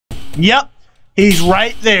Yep, he's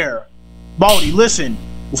right there. Baldi, listen,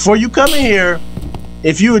 before you come in here,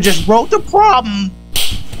 if you had just wrote the problem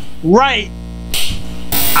right,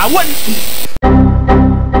 I wouldn't.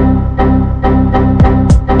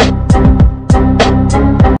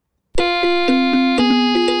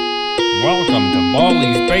 Welcome to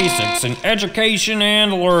Baldi's Basics in Education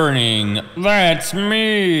and Learning. That's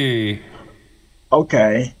me.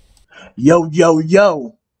 Okay.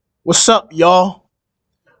 Yo. What's up, y'all?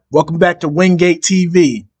 Welcome back to Wingate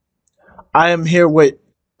TV. I am here with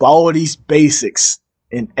Baldi's Basics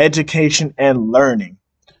in Education and Learning.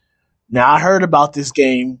 Now, I heard about this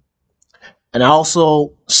game, and I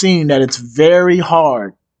also seen that it's very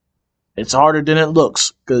hard. It's harder than it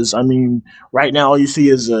looks, because, I mean, right now all you see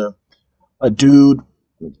is a dude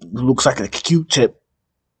who looks like a Q-tip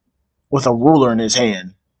with a ruler in his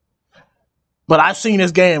hand. But I've seen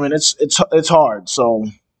this game, and it's hard, so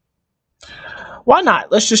why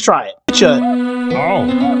not? Let's just try it.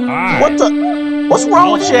 Hi. What's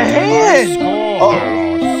wrong with your hand?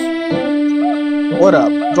 What up?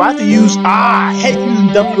 Do I have to use? I hate using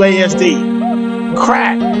WASD.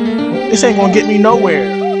 Crap. This ain't gonna get me nowhere.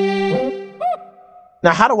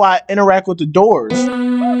 Now, how do I interact with the doors?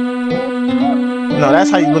 No, that's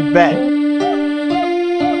how you look back.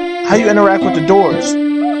 How you interact with the doors?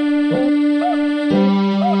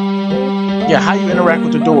 Yeah, how you interact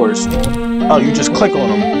with the doors? Oh, you just click on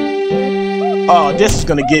them. Oh, this is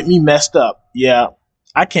gonna get me messed up. Yeah,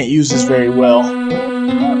 I can't use this very well.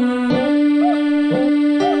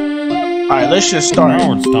 Alright, let's just start.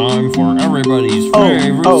 Now it's time for everybody's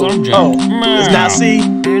favorite subject, math. Now see?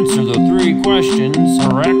 Answer the 3 questions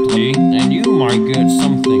correctly, and you might get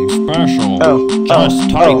something special. Just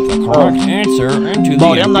type the correct answer into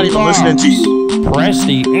the I'm not even listening to you. Press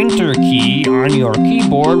the Enter key on your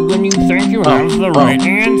keyboard when you think you have the right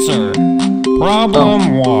answer.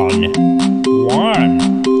 Problem 1.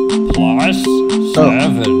 1 plus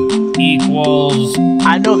 7 equals...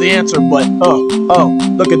 I know the answer, but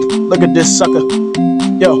look at this sucker.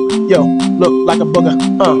 Yo, look like a booger.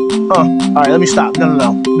 Alright, let me stop.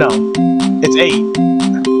 No. It's 8.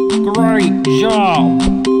 Great job.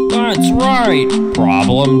 That's right.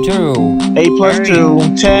 Problem 2. 8 plus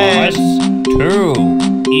 2, 10. Plus 2.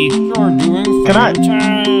 You're doing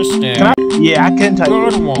fantastic. Can I? Yeah, I can type.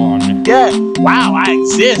 Good one. Yeah. Wow, I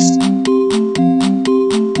exist.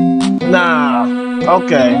 Nah.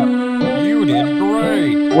 Okay. You did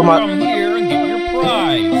great. Come here and get your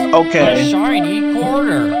prize. Okay. A shiny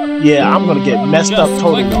quarter. Yeah, I'm gonna get messed up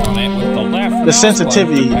totally. Click on it with the left the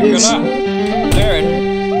sensitivity is.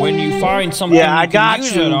 Then, when you find something I got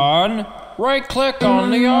use it on, right-click on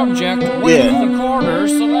the object with the quarter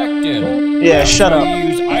selected. Yeah, That's shut up.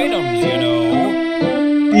 Use items,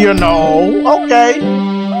 Okay.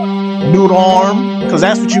 Nude arm, because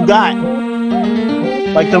that's what you got.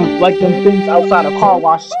 Like them things outside of car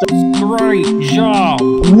wash stuff. Great job.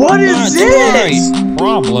 What is this? Right.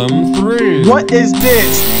 Problem 3. What is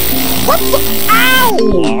this? What the? Ow!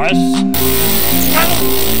 Plus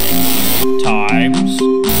times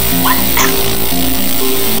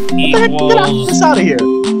equals. Get this out of here.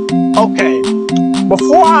 Okay.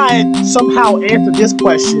 Before I somehow answer this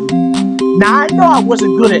question, now I know I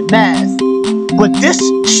wasn't good at math, but this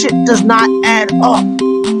shit does not add up.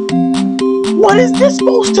 What is this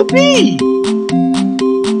supposed to be?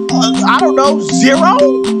 I don't know, 0?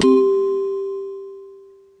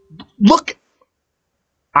 Look,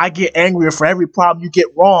 I get angrier for every problem you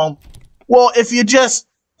get wrong. Well, if you just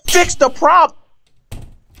fix the problem.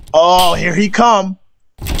 Oh, here he come.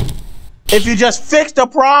 If you just fix the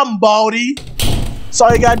problem, Baldi. So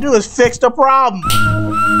all you gotta do is fix the problem.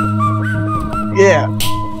 Yeah.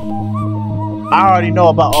 I already know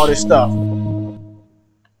about all this stuff.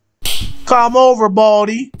 Come over,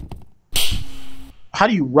 Baldi. How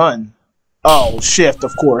do you run? Oh, shift,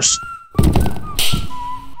 of course.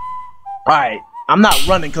 Alright, I'm not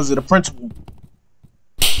running because of the principal.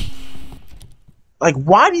 Like,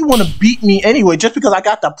 why do you want to beat me anyway? Just because I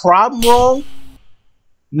got the problem wrong?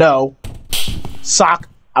 No. Sock,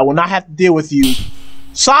 I will not have to deal with you.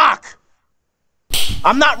 Sock!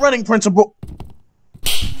 I'm not running, principal.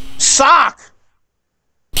 Sock!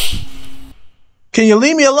 Can you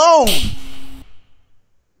leave me alone?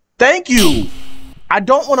 Thank you. I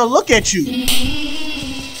don't want to look at you.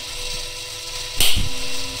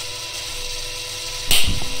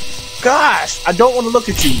 Gosh, I don't want to look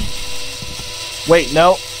at you. Wait,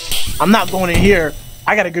 no. I'm not going in here.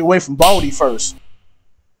 I gotta get away from Baldi first.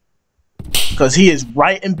 Because he is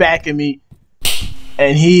right in back of me.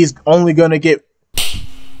 And he's only gonna get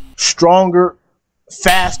stronger,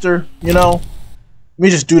 faster, you know? Let me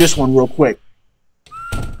just do this one real quick.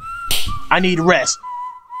 I need rest.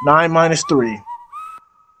 9 minus 3.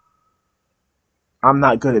 I'm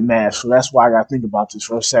not good at math, so that's why I gotta think about this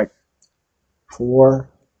for a sec. 4.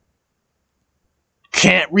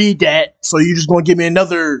 Can't read that, so you're just gonna give me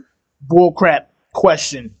another bullcrap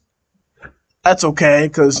question. That's okay,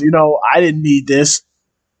 because, you know, I didn't need this.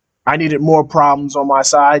 I needed more problems on my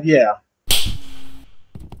side, yeah.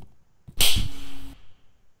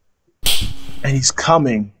 And he's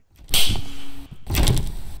coming.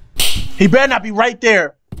 He better not be right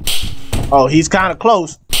there. Oh, he's kind of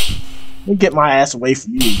close. Let me get my ass away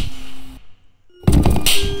from you.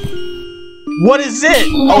 What is it?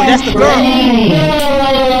 Oh, that's the girl.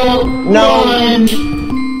 No. 1,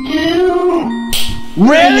 2,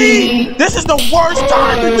 Really? This is the worst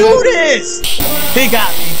time to do this. He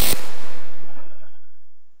got me.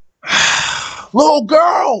 Little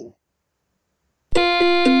girl.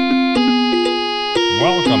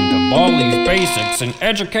 Welcome to Baldi's Basics in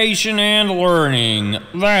Education and Learning.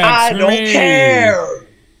 That's I don't care.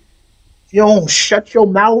 If you don't shut your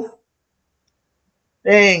mouth,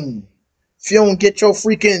 dang. If you don't get your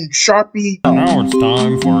freaking Sharpie. Now it's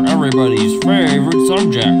time for everybody's favorite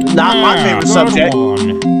subject. Not my favorite subject.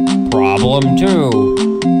 1. Problem 2.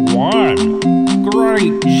 1.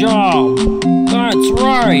 Great job. That's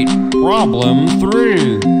right. Problem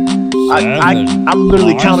 3. I'm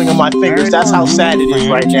literally counting on my fingers. That's how sad it is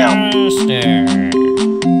right now. Fantastic.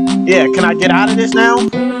 Yeah, can I get out of this now?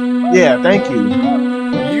 Yeah, thank you.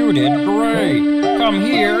 You did great. Come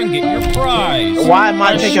here and get your prize. Why am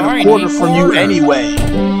I taking a quarter from you anyway?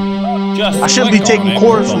 Just I shouldn't be click taking on it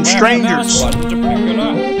quarters with from the strangers. left mouse button to pick it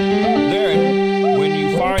up. Then, when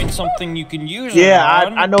you find something you can use it Yeah,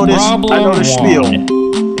 on, I know this. I know the spiel.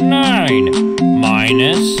 9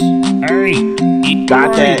 minus 8.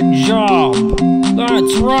 Got that. Great job.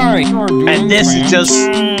 That's right. You're doing And this is just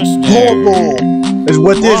fantastic. horrible. Is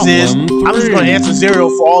what this is. Problem I'm just gonna 3. answer 0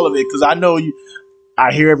 for all of it because I know you.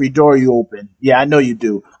 I hear every door you open. Yeah, I know you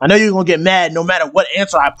do. I know you're gonna get mad no matter what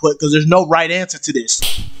answer I put because there's no right answer to this.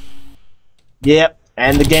 Yep,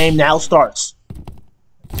 and the game now starts.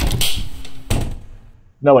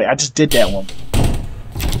 No, wait, I just did that one.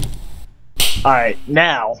 Alright,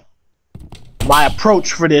 now, my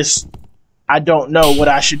approach for this, I don't know what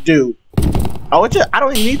I should do. Oh, I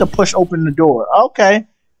don't even need to push open the door. Okay.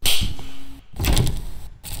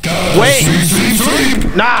 Wait!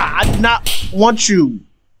 Nah, I did not want you.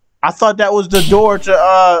 I thought that was the door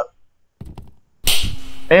to,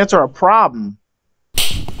 answer a problem.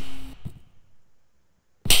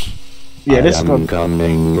 Yeah, this is gonna...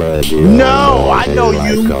 No, I know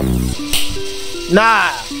you.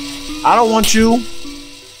 Nah, I don't want you.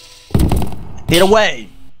 Get away.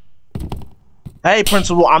 Hey,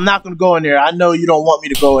 Principal, I'm not gonna go in there. I know you don't want me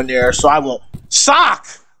to go in there, so I won't. Sock!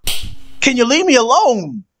 Can you leave me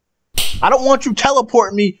alone? I don't want you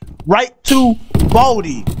teleporting me right to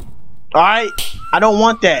Baldi. Alright? I don't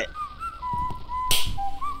want that.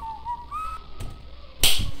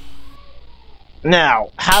 Now,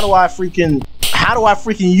 how do I freaking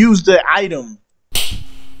use the item?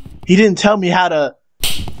 He didn't tell me how to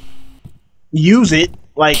use it,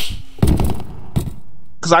 like,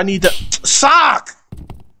 cause I need to sock.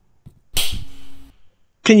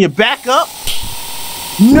 Can you back up?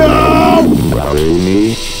 No!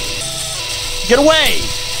 Get away!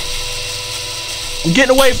 I'm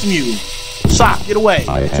getting away from you. Sock, get away.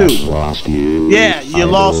 I have lost you. Yeah, you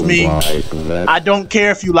lost me. I don't care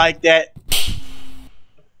if you like that.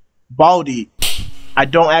 Baldi, I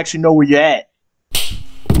don't actually know where you're at.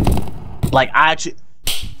 Like, I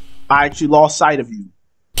actually lost sight of you.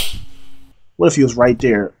 What if he was right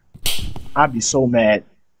there? I'd be so mad.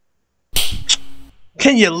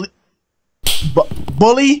 Can you...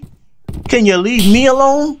 Bully? Can you leave me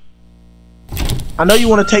alone? I know you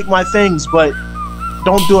want to take my things, but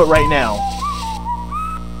don't do it right now.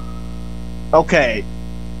 Okay.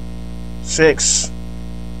 6,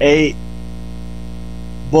 8.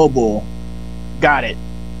 Bobo. Got it.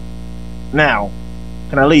 Now,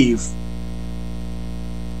 can I leave?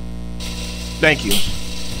 Thank you.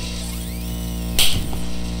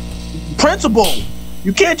 Principal!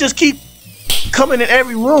 You can't just keep coming in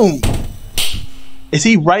every room. Is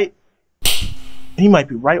he right? He might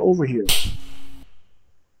be right over here.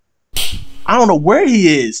 I don't know where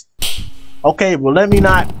he is. Okay, well, let me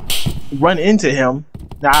not run into him.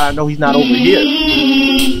 Now I know he's not over here.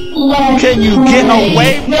 Can you get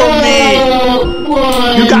away from me?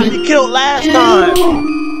 You got me killed last time.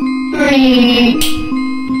 3,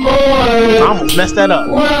 4. I almost messed that up.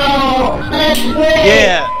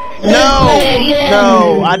 Yeah.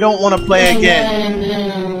 No, I don't want to play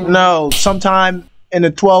again. No, sometime in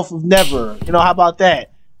the 12th of never. You know, how about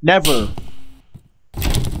that? Never.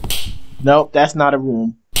 Nope, that's not a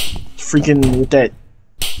room. Freaking what that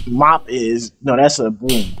mop is. No, that's a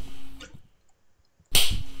broom.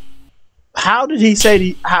 How did he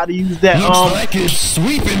say how to use that? Looks like it's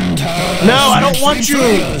sweeping time. No, I don't want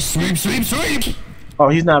you. Sweep, sweep, sweep. Oh,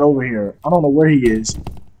 he's not over here. I don't know where he is,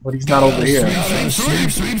 but he's not over here. Sweep,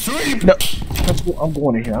 sweep, sweep. No, I'm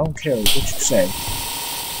going in here. I don't care what you say.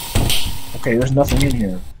 Okay, there's nothing in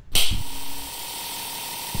here.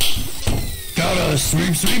 Gotta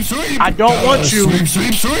sweep, sweep, sweep. I don't want you. Sweep,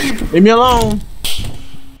 sweep, sweep. Leave me alone.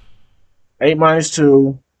 8 minus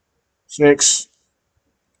 2, 6.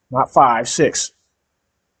 Not 5, 6.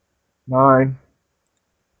 9.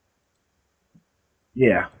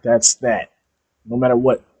 Yeah, that's that. No matter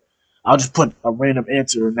what. I'll just put a random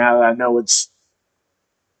answer now that I know it's...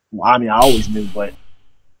 Well, I mean, I always knew, but...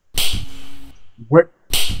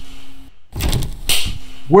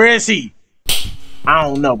 Where is he? I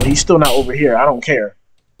don't know, but he's still not over here. I don't care.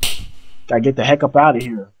 Gotta get the heck up out of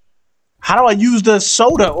here. How do I use the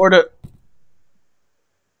soda or the...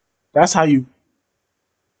 That's how you...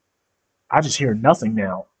 I just hear nothing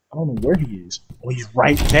now. I don't know where he is. Oh, he's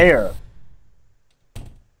right there.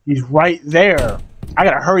 He's right there. I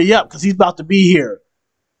gotta hurry up because he's about to be here.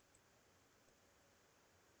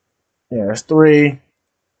 Yeah, that's 3.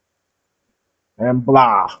 And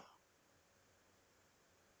blah.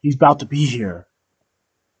 He's about to be here.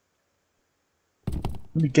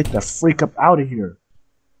 Let me get the freak up out of here.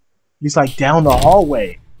 He's like down the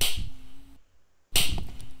hallway.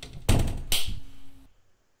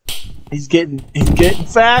 He's getting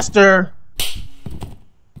faster.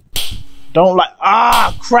 Don't like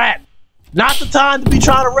crap. Not the time to be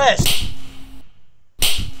trying to rest.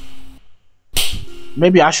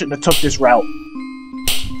 Maybe I shouldn't have took this route.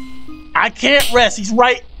 I can't rest. He's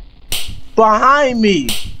right behind me.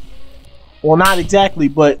 Well, not exactly,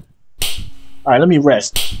 but alright, let me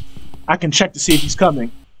rest. I can check to see if he's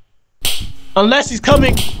coming. Unless he's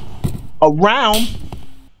coming around.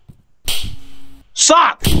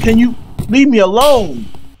 Sock, can you leave me alone?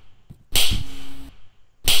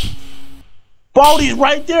 Baldi's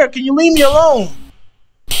right there. Can you leave me alone?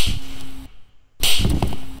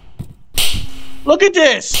 Look at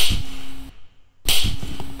this.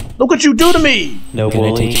 Look what you do to me. No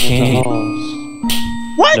bullying in the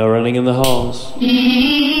halls. What? No running in the halls.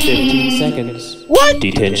 15 seconds. What?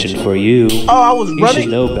 Detention for you. Oh, I was You running.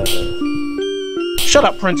 should know better. Shut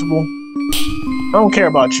up, principal. I don't care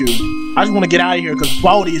about you. I just want to get out of here because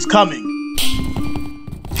Baldi is coming.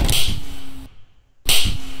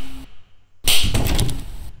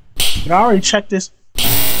 Did I already check this?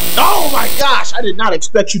 Oh my gosh! I did not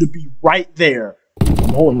expect you to be right there. I'm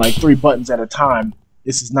holding like 3 buttons at a time.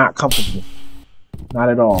 This is not comfortable. Not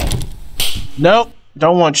at all. Nope.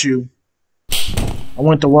 Don't want you. I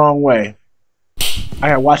went the wrong way. I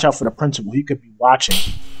gotta watch out for the principal. He could be watching.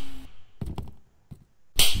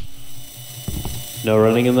 No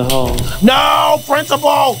running in the halls. No,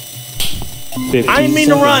 principal! 15 I didn't mean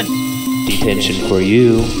to run. Detention for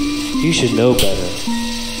you. You should know better.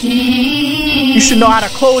 You should know how to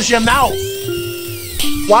close your mouth.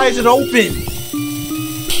 Why is it open?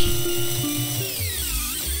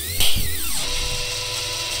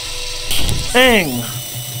 Dang.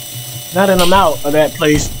 Now that I'm out of that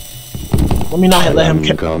place, let me not let him.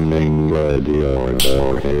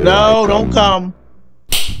 No, don't come.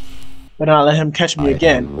 But not let him catch me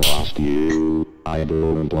again. Sock.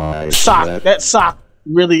 That sock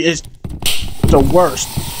really is the worst.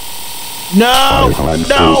 No!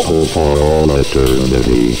 No!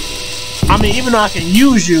 I mean, even though I can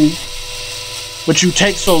use you, but you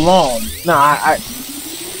take so long. Nah,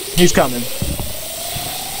 he's coming.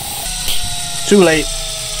 Too late.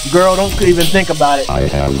 Girl, don't even think about it. I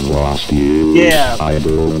have lost you. Yeah. I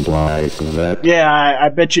don't like that. Yeah, I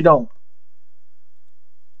bet you don't.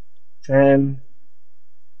 10.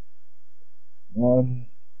 1.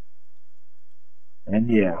 And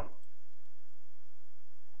yeah.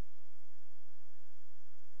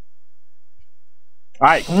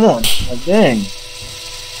 Alright, come on. Oh, dang.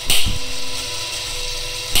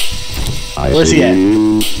 Where's he at?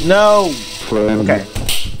 No! Friend. Okay.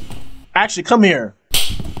 Actually, come here.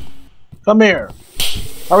 Come here.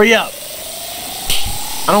 Hurry up.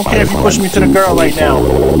 I don't care if you push me to the girl right now.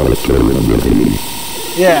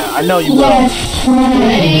 Yeah, I know you will. Left,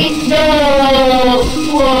 right, no,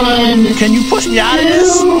 1, Can you push me out of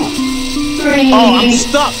this? 3, Oh, I'm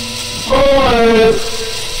stuck.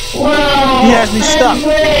 4. Wow. He has me stuck.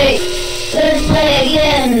 Great. Let's play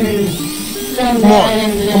again. Come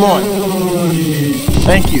on. Come on.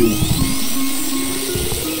 Thank you.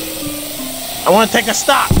 I want to take a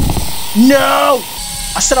stop. No!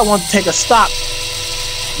 I said I want to take a stop.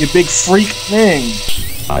 You big freak thing.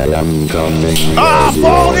 I am coming. Ah,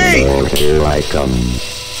 Baldi! Here I come.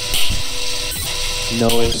 No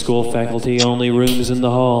school faculty, only rooms in the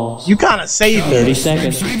halls. You kind of saved me. 30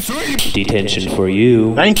 seconds. Detention for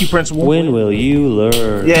you. Thank you, Principal. When will you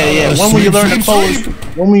learn? Yeah. When will you learn to close?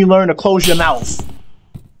 When will you learn to close your mouth?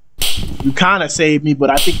 You kind of saved me, but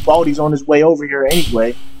I think Baldi's on his way over here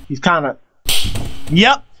anyway. He's kind of.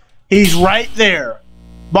 Yep, he's right there.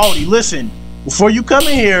 Baldi, listen. Before you come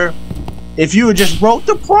in here, if you had just wrote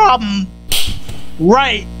the problem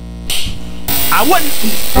right, I wouldn't.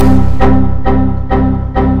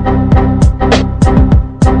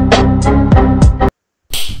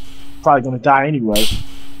 Probably gonna die anyway.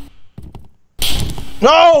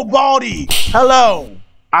 No, Baldi! Hello!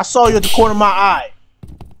 I saw you at the corner of my eye.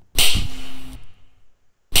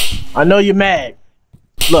 I know you're mad.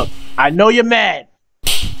 Look, I know you're mad.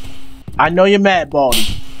 I know you're mad, Baldi.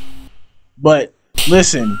 But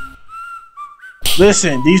listen.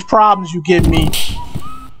 Listen, these problems you give me,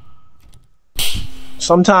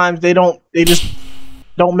 sometimes they just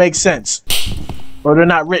don't make sense. Or they're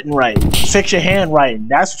not written right. Fix your handwriting.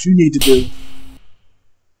 That's what you need to do.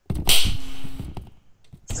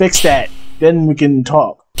 Fix that. Then we can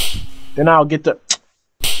talk. Then I'll get the...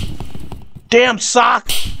 Damn sock!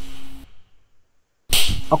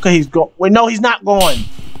 Okay, he's going. Wait, no, he's not going.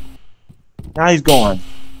 Now he's going.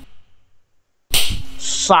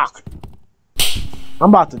 Sock. I'm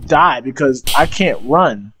about to die because I can't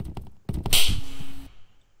run.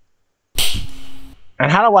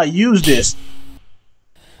 And how do I use this?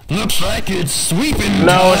 Looks like it's sweeping.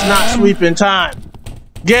 No, it's not sweeping time.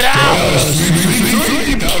 Get out!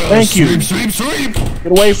 Thank you.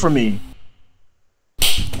 Get away from me.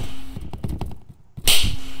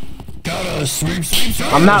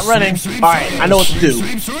 I'm not running. Alright, I know what to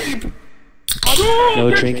do.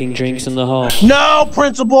 No drinking drinks in the hall. No,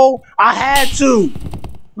 Principal! I had to!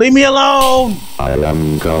 Leave me alone! I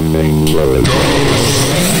am coming.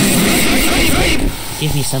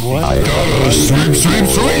 Give me some water.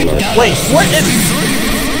 Wait, what is...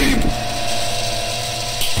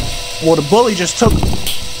 Well, the bully just took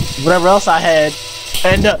whatever else I had,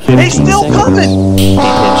 and he's still coming!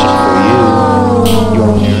 Detention for you.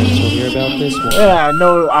 Your parents will hear about this one. Yeah, I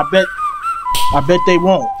know. I bet they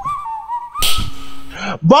won't.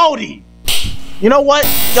 Baldi! You know what?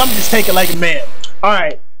 I'm just taking like a man.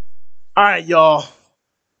 Alright, y'all.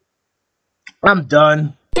 I'm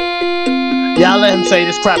done. Yeah, I'll let him say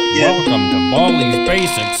this crap again. Welcome to Baldi's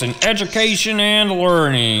Basics in Education and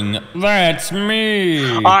Learning. That's me.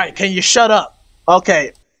 Alright, can you shut up?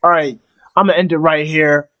 Okay, alright. I'm gonna end it right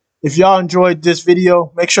here. If y'all enjoyed this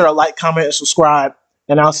video, make sure to like, comment, and subscribe.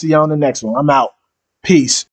 And I'll see y'all on the next one. I'm out. Peace.